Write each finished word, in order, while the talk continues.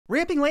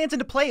Ramping lands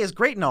into play is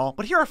great and all,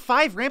 but here are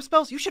 5 ramp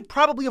spells you should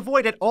probably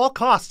avoid at all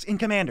costs in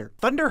Commander.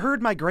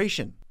 Thunderherd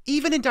Migration.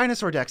 Even in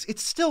dinosaur decks,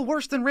 it's still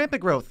worse than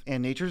Rampant Growth.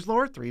 And Nature's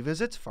Lore, 3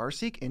 visits,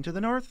 Farseek, Into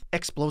the North.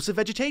 Explosive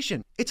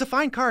Vegetation. It's a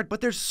fine card,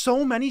 but there's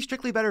so many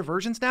strictly better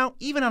versions now,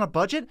 even on a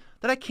budget,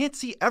 that I can't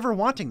see ever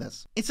wanting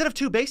this. Instead of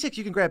 2 basics,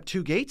 you can grab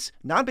 2 gates,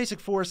 non-basic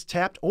forests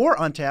tapped or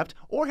untapped,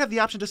 or have the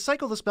option to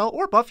cycle the spell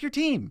or buff your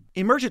team.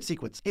 Emergent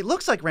Sequence. It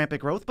looks like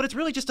Rampant Growth, but it's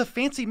really just a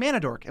fancy mana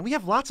dork, and we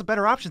have lots of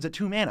better options at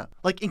 2 mana,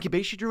 like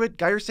Incubation Druid,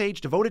 Gyre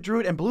Sage, Devoted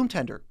Druid, and Bloom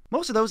Tender.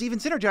 Most of those even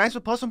synergize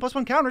with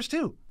 +1/+1 counters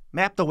too.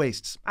 Map the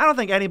Wastes. I don't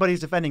think anybody's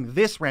defending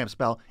this ramp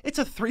spell. It's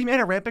a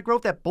 3-mana Rampant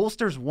Growth that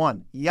bolsters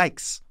 1.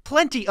 Yikes.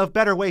 Plenty of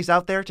better ways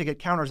out there to get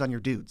counters on your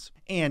dudes.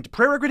 And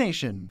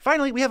Peregrination.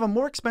 Finally, we have a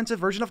more expensive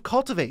version of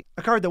Cultivate,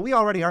 a card that we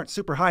already aren't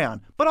super high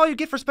on, but all you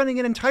get for spending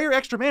an entire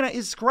extra mana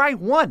is Scry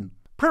 1.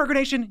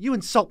 Peregrination, you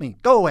insult me.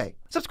 Go away.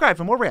 Subscribe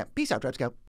for more ramp. Peace out, Tribe Scout.